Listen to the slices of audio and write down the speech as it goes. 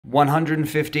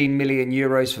115 million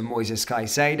euros for Moises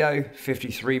Caicedo,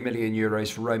 53 million euros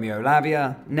for Romeo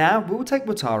Lavia. Now we'll take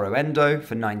Wataru Endo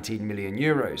for 19 million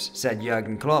euros, said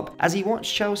Jurgen Klopp as he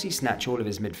watched Chelsea snatch all of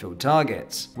his midfield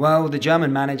targets. Well, the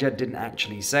German manager didn't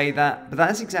actually say that, but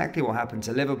that is exactly what happened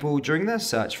to Liverpool during their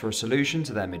search for a solution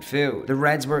to their midfield. The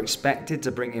Reds were expected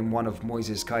to bring in one of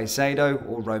Moises Caicedo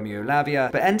or Romeo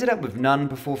Lavia, but ended up with none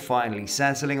before finally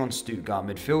settling on Stuttgart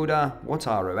midfielder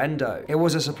Wataru Endo. It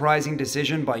was a surprising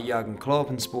decision by Jurgen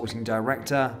Klopp and sporting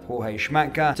director Jorge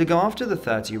Schmadtke to go after the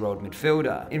 30-year-old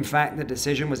midfielder. In fact, the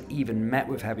decision was even met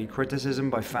with heavy criticism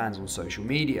by fans on social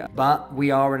media. But we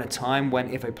are in a time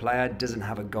when if a player doesn't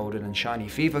have a golden and shiny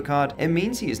FIFA card, it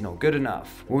means he is not good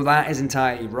enough. Well, that is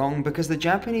entirely wrong because the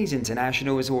Japanese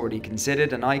international is already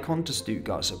considered an icon to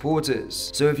Stuttgart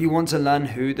supporters. So if you want to learn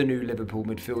who the new Liverpool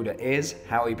midfielder is,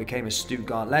 how he became a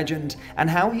Stuttgart legend, and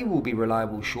how he will be a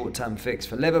reliable short-term fix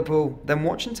for Liverpool, then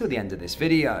watch until the end of this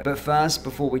video. But first,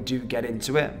 before we do get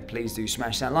into it, please do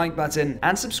smash that like button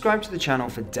and subscribe to the channel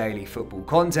for daily football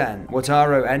content.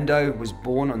 Wataru Endo was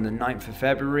born on the 9th of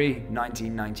February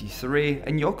 1993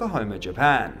 in Yokohama,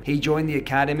 Japan. He joined the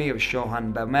academy of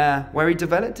Shohan Bellmare, where he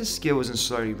developed his skills and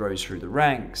slowly rose through the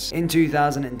ranks. In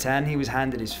 2010, he was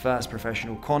handed his first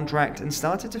professional contract and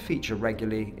started to feature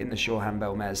regularly in the Shohan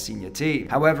Bellmare's senior team.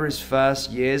 However, his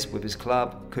first years with his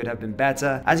club could have been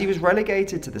better as he was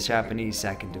relegated to the Japanese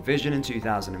second division in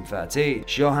 2013.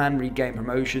 Shohan regained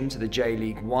promotion to the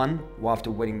J-League 1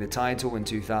 after winning the title in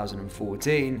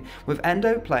 2014, with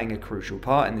Endo playing a crucial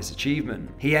part in this achievement.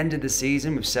 He ended the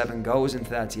season with 7 goals in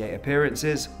 38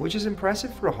 appearances, which is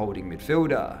impressive for a holding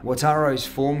midfielder. Wataru's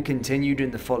form continued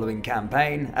in the following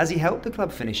campaign as he helped the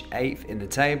club finish 8th in the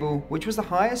table, which was the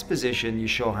highest position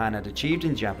Shohan had achieved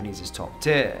in Japanese's top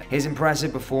tier. His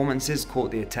impressive performances caught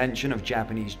the attention of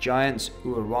Japanese giants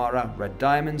Urawa Red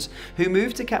Diamonds, who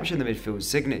moved to capture the midfield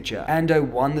signature. Endo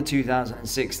won the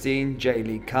 2016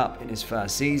 J-League Cup in his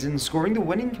first season, scoring the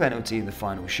winning penalty in the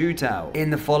final shootout. In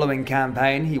the following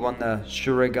campaign, he won the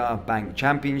Shuriga Bank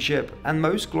Championship and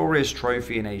most glorious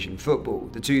trophy in Asian football,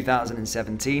 the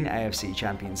 2017 AFC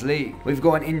Champions League. We've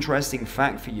got an interesting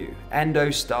fact for you.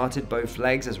 Endo started both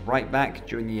legs as right back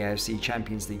during the AFC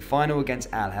Champions League final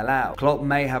against Al Hilal. Klopp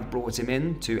may have brought him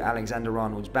in to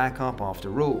Alexander-Arnold's backup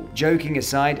after all. Joking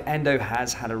aside, Endo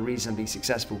has had a reasonably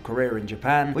successful career in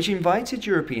Japan, which invited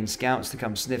European scouts to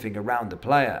come sniffing around the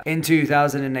player. In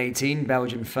 2018,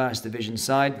 Belgian First Division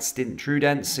side Stint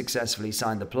Trudent successfully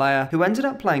signed the player, who ended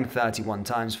up playing 31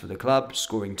 times for the club,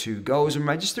 scoring 2 goals and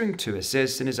registering 2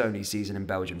 assists in his only season in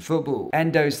Belgian football.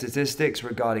 Endo's statistics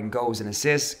regarding goals and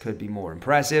assists could be more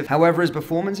impressive. However, his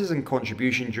performances and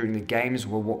contribution during the games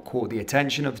were what caught the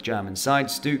attention of the German side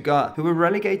Stuttgart, who were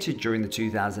relegated during the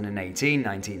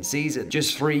 2018-19 season.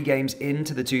 Just 3 games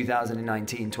into the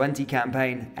 2019-20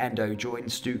 campaign, Endo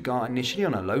joined Stuttgart initially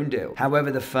on a loan deal.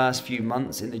 However, the first few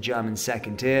months in the German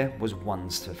second tier was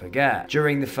ones to forget.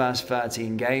 During the first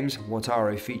 13 games,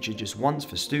 Wataru featured just once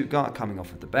for Stuttgart coming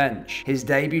off of the bench. His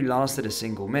debut lasted a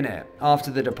single minute.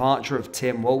 After the departure of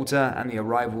Tim Walter and the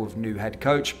arrival of new head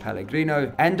coach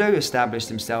Pellegrino, Endo established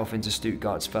himself into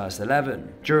Stuttgart's first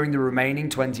 11. During the remaining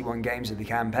 21 games of the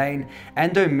campaign,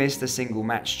 Endo missed a single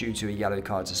match due to a yellow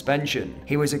card suspension.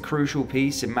 He was a crucial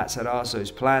piece in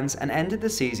Matsuraso's plans and ended the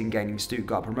season gaining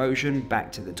Stuttgart promotion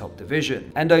back to the top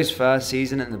division. Endo's first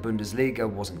season in the Bundesliga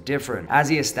wasn't different, as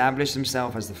he established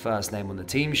himself as the first name on the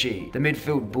team sheet. The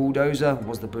midfield bulldozer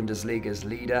was the Bundesliga's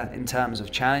leader in terms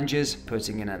of challenges,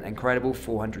 putting in an incredible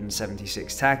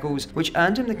 476 tackles, which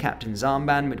earned him the captain's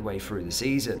armband midway through the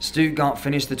season. Stuttgart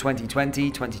finished the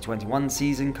 2020-2021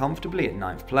 season comfortably at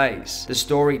 9th place. The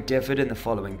story differed in the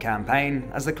following campaign,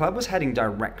 as the club was heading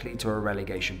directly to a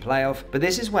relegation playoff, but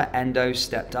this is where Endo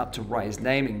stepped up to write his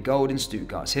name in gold in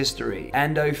Stuttgart's history.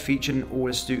 Endo featured in all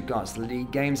of Stuttgart's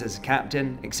league games as a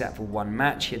captain, except for one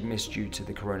match he had missed due to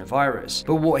the coronavirus.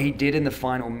 But what he did in the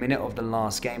final minute of the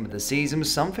last game of the season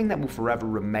was something that will forever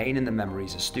remain in the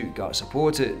memories of Stuttgart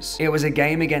supporters. It was a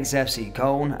game against FC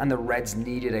Köln, and the Reds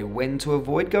needed a win to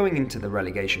avoid going into the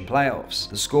relegation playoffs.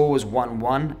 The score was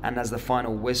 1-1, and as the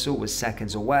final whistle was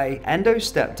seconds away, Endo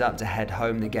stepped up to head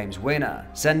home the game's winner,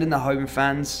 sending the home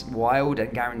fans wild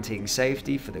and guaranteeing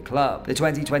safety for the club. The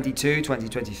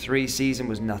 2022-2023 season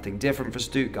was nothing different for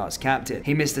Stuttgart's captain.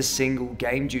 He missed a single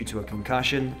game due to a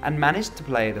concussion and managed to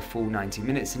play the full 90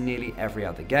 minutes in nearly every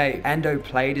other game. Endo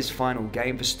played his final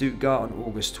game for Stuttgart on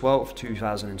August 12,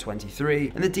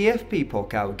 2023 in the DFB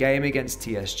Pokal game against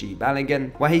TSG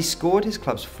Balingen, where he scored his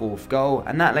club's 4th goal,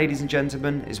 and that, ladies and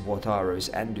gentlemen, is Wataru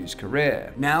Endo's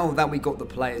career. Now that we got the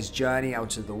player's journey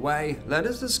out of the way, let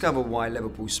us discover why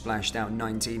Liverpool splashed out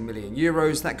 19 million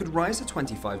euros that could rise to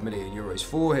 25 €25 million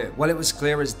for him. Well, it was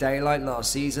clear as daylight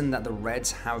last season that the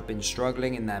Reds have been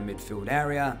struggling in their midfield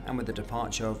area, and with the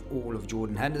departure of all of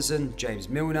Jordan Henderson, James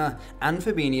Milner and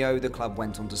Fabinho, the club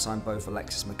went on to sign both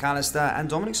Alexis McAllister and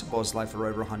Dominic Szoboszlai for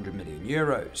over €100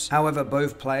 million. However,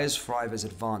 both players thrive as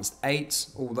advanced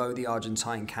 8s. Although the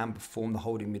Argentine can perform the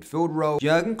holding midfield role,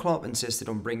 Jurgen Klopp insisted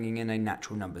on bringing in a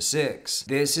natural number 6.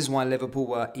 This is why Liverpool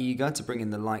were eager to bring in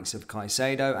the likes of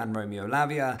Caicedo and Romeo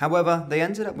Lavia. However, they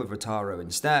ended up with Wataru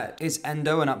instead. Is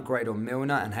Endo an upgrade on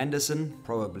Milner and Henderson?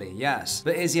 Probably yes.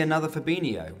 But is he another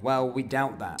Fabinho? Well, we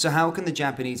doubt that. So how can the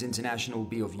Japanese international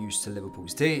be of use to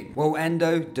Liverpool's team? Well,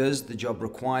 Endo does the job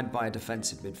required by a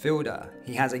defensive midfielder.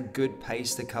 He has a good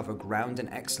pace to cover ground and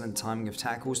excellent timing of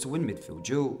tackles to win midfield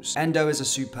duels. Endo is a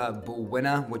superb ball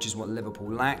winner, which is what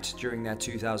Liverpool lacked during their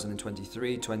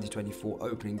 2023-2024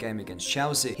 opening game against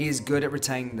Chelsea. He is good at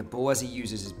retaining the ball as he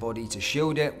uses his body to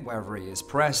shield it wherever he is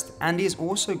pressed, and he is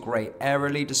also great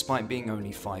aerially despite being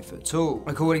only 5 foot tall.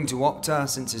 According to Opta,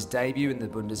 since his debut in the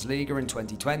Bundesliga in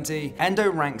 2020,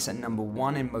 Endo ranks at number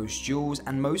 1 in most duels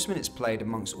and most minutes played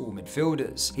amongst all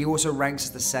midfielders. He also ranks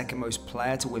as the second most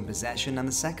player to win possession and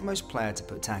the second most player to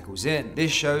put tackles in.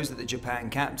 This shows that the Japan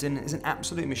captain is an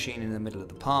absolute machine in the middle of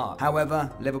the park.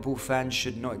 However, Liverpool fans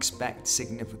should not expect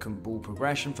significant ball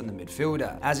progression from the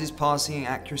midfielder, as his passing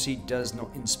accuracy does not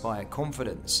inspire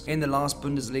confidence. In the last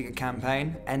Bundesliga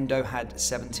campaign, Endo had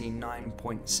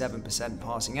 79.7%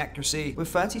 passing accuracy,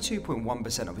 with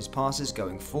 32.1% of his passes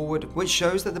going forward, which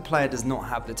shows that the player does not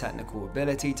have the technical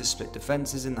ability to split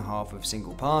defenses in the half with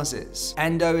single passes.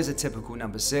 Endo is a typical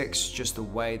number 6, just the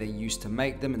way they used to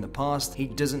make them in the past. He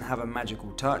doesn't have a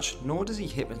magical touch, nor does he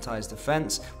hypnotize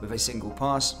defense with a single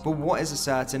pass, but what is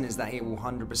certain is that he will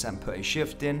 100% put a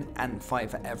shift in and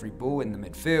fight for every ball in the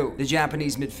midfield. The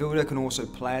Japanese midfielder can also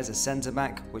play as a centre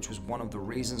back, which was one of the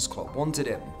reasons Klopp wanted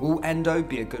him. Will Endo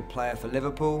be a good player for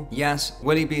Liverpool? Yes.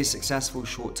 Will he be a successful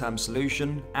short-term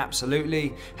solution?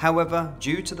 Absolutely. However,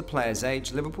 due to the player's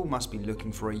age, Liverpool must be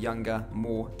looking for a younger,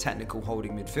 more technical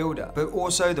holding midfielder. But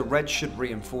also, the Reds should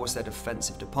reinforce their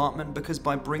defensive department, because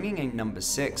by bringing a number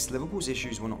 6, Liverpool's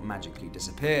issues will not magically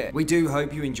disappear. We do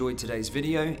hope you enjoyed today's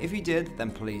video. If you did,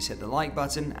 then please hit the like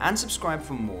button and subscribe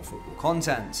for more football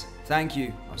content. Thank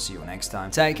you. I'll see you all next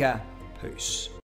time. Take care. Peace.